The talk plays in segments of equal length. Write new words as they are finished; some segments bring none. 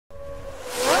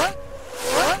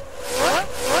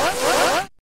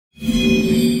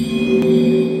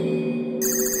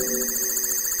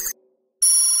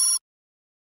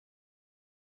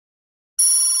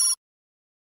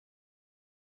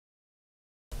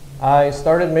I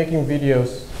started making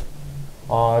videos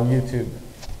on YouTube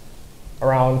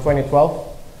around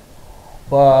 2012,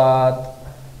 but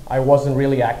I wasn't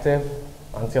really active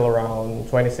until around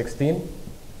 2016,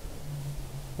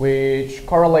 which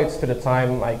correlates to the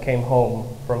time I came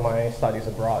home from my studies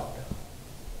abroad.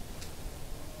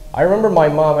 I remember my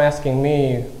mom asking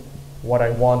me what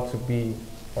I want to be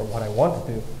or what I want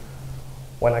to do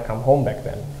when I come home back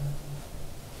then.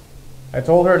 I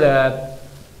told her that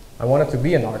I wanted to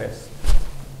be an artist.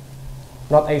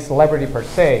 Not a celebrity per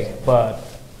se, but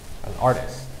an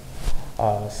artist.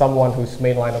 Someone whose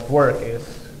main line of work is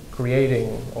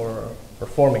creating or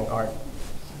performing art.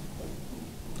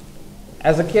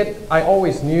 As a kid, I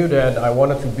always knew that I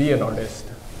wanted to be an artist,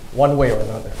 one way or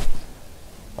another.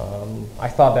 I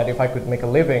thought that if I could make a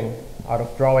living out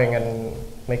of drawing and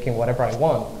making whatever I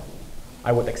want,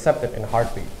 I would accept it in a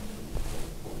heartbeat.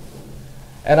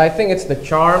 And I think it's the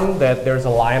charm that there's a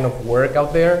line of work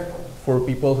out there for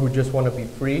people who just want to be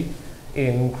free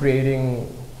in creating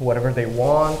whatever they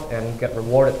want and get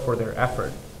rewarded for their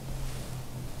effort.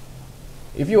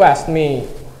 If you ask me,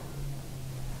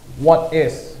 what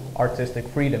is artistic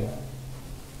freedom?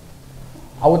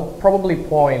 I would probably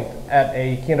point at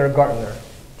a kindergartner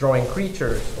drawing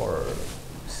creatures or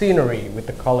scenery with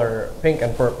the color pink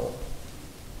and purple.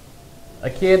 A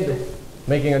kid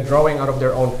making a drawing out of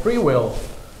their own free will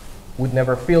would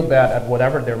never feel bad at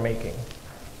whatever they're making.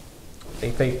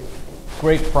 They take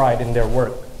great pride in their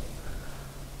work.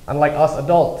 Unlike us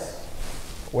adults,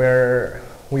 where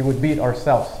we would beat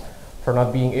ourselves for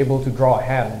not being able to draw a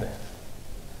hand.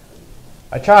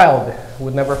 A child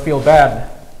would never feel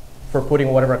bad for putting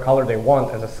whatever color they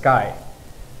want as a sky.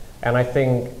 And I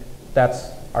think that's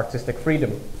artistic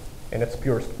freedom in its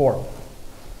purest form.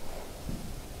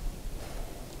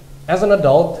 As an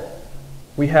adult,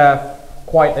 we have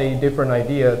quite a different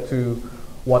idea to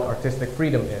what artistic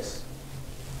freedom is.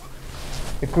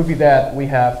 It could be that we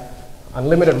have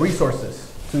unlimited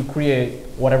resources to create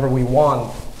whatever we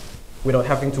want without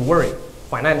having to worry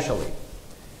financially.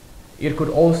 It could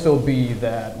also be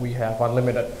that we have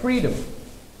unlimited freedom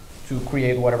to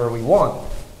create whatever we want,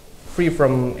 free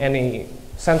from any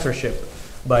censorship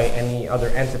by any other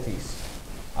entities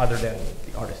other than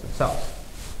the artists themselves.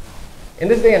 In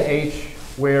this day and age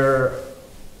where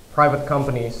private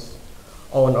companies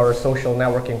own our social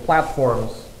networking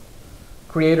platforms,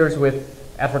 creators with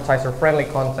advertiser-friendly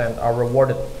content are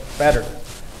rewarded better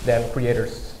than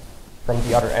creators from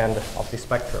the other end of the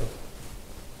spectrum.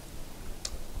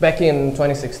 Back in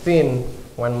 2016,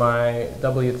 when my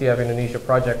WTF Indonesia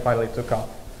project finally took off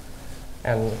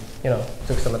and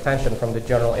took some attention from the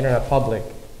general internet public,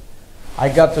 I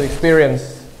got to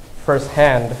experience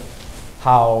firsthand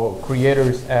how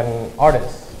creators and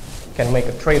artists can make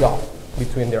a trade-off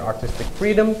between their artistic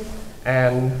freedom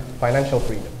and financial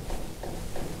freedom.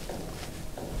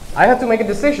 I had to make a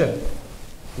decision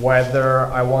whether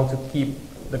I want to keep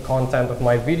the content of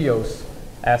my videos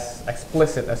as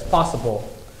explicit as possible,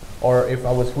 or if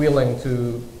I was willing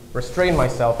to restrain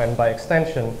myself and by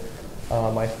extension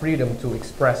my freedom to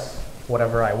express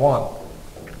whatever I want.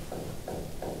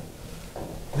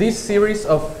 These series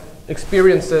of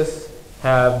experiences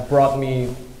have brought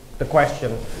me the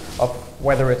question of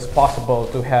whether it's possible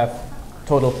to have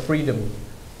total freedom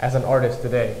as an artist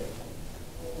today.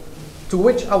 To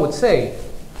which I would say,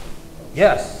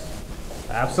 yes,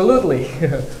 absolutely.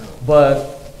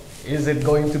 But is it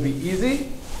going to be easy?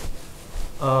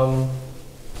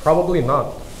 Probably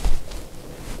not.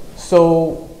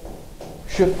 So,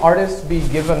 should artists be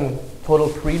given total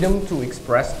freedom to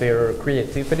express their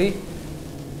creativity?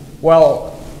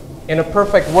 Well, in a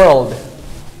perfect world,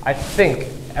 I think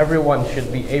everyone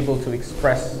should be able to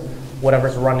express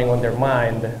whatever's running on their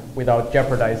mind without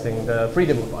jeopardizing the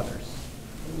freedom of others.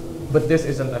 But this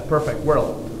isn't a perfect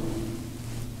world.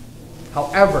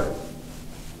 However,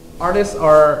 artists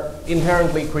are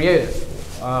inherently creative.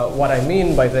 What I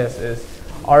mean by this is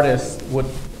artists would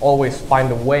always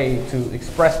find a way to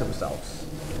express themselves,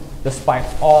 despite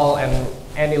all and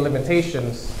any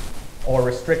limitations or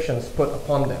restrictions put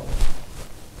upon them.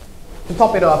 To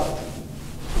top it off,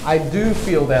 I do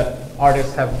feel that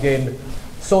artists have gained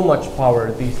so much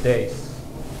power these days.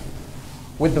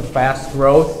 With the fast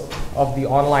growth of the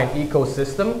online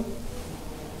ecosystem,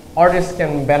 artists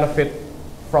can benefit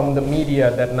from the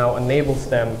media that now enables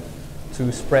them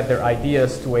to spread their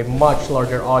ideas to a much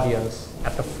larger audience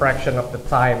at the fraction of the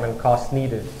time and cost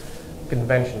needed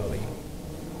conventionally.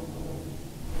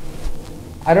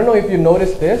 I don't know if you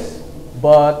noticed this,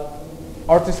 but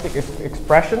artistic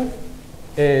expression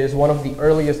is one of the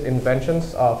earliest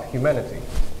inventions of humanity.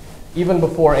 Even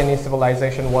before any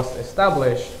civilization was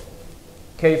established,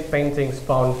 Cave paintings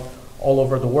found all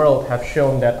over the world have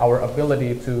shown that our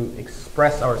ability to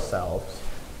express ourselves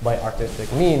by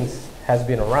artistic means has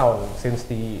been around since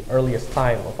the earliest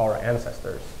time of our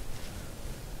ancestors.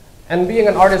 And being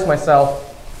an artist myself,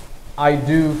 I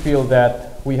do feel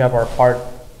that we have our part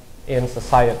in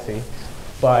society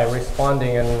by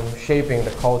responding and shaping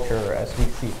the culture as we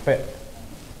see fit.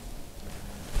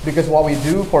 Because what we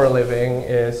do for a living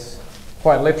is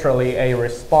quite literally a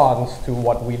response to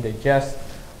what we digest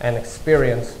and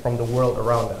experience from the world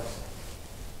around us.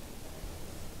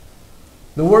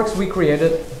 The works we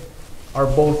created are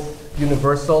both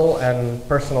universal and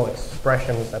personal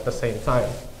expressions at the same time.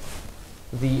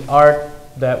 The art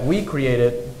that we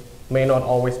created may not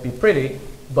always be pretty,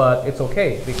 but it's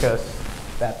okay because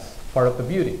that's part of the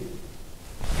beauty.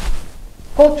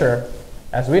 Culture,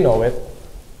 as we know it,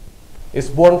 is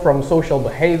born from social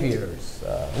behaviors,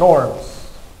 norms,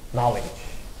 knowledge,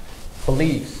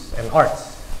 beliefs, and arts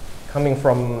coming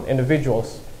from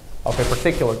individuals of a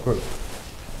particular group.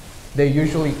 They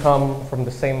usually come from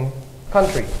the same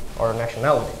country or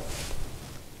nationality.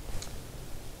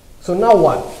 So now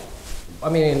what? I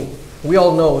mean, we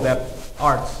all know that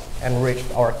arts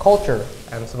enriched our culture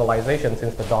and civilization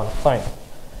since the dawn of time.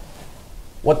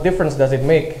 What difference does it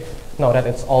make now that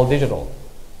it's all digital?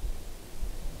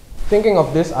 Thinking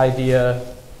of this idea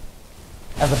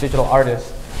as a digital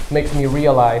artist makes me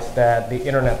realize that the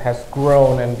internet has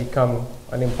grown and become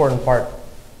an important part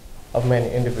of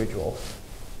many individuals.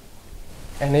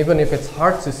 And even if it's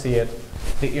hard to see it,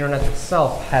 the internet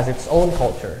itself has its own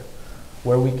culture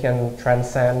where we can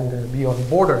transcend beyond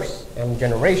borders and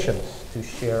generations to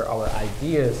share our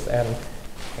ideas and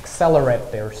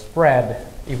accelerate their spread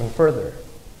even further.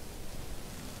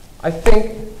 I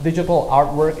think digital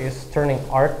artwork is turning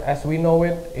art as we know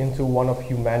it into one of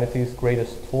humanity's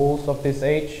greatest tools of this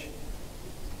age.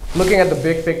 Looking at the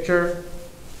big picture,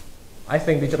 I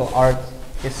think digital art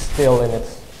is still in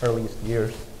its earliest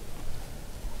years.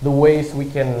 The ways we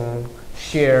can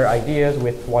share ideas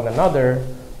with one another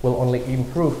will only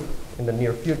improve in the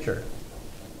near future.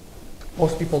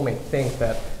 Most people may think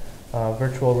that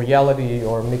virtual reality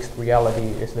or mixed reality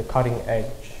is the cutting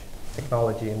edge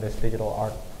technology in this digital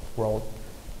art world.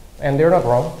 And they're not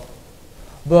wrong.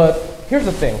 But here's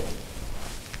the thing.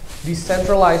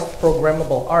 Decentralized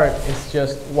programmable art is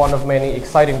just one of many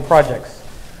exciting projects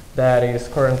that is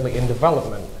currently in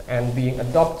development and being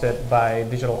adopted by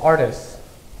digital artists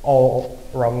all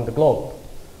around the globe.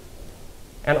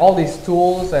 And all these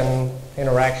tools and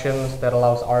interactions that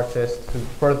allows artists to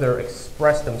further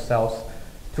express themselves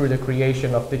through the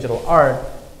creation of digital art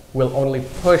will only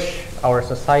push our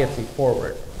society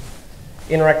forward.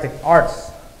 Interactive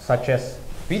arts, such as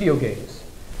video games,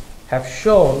 have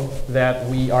shown that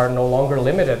we are no longer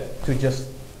limited to just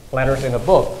letters in a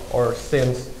book or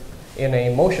scenes in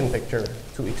a motion picture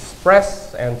to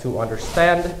express and to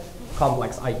understand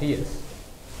complex ideas.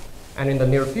 And in the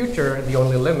near future, the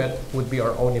only limit would be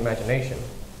our own imagination.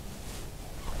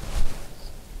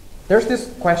 There's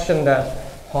this question that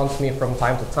haunts me from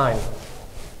time to time.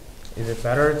 Is it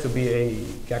better to be a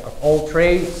jack of all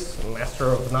trades, a master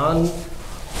of none,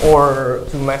 or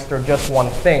to master just one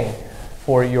thing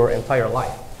for your entire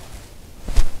life?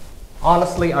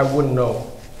 Honestly, I wouldn't know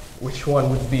which one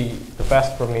would be the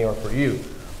best for me or for you,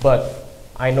 but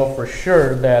I know for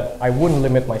sure that I wouldn't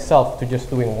limit myself to just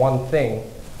doing one thing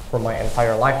for my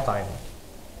entire lifetime.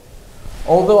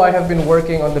 Although I have been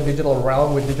working on the digital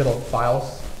realm with digital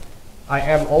files, I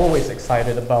am always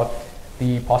excited about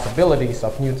the possibilities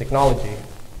of new technology.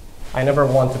 I never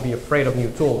want to be afraid of new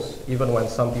tools, even when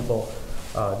some people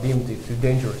deemed it too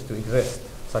dangerous to exist,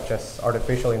 such as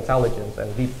artificial intelligence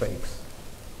and deepfakes.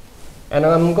 And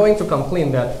I'm going to come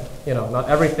clean that, not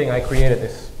everything I created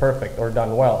is perfect or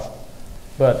done well.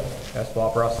 But as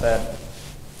Bob Ross said,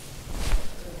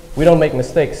 we don't make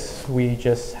mistakes, we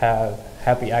just have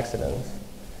happy accidents.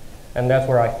 And that's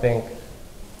where I think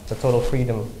the total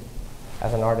freedom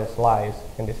as an artist lies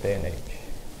in this day and age.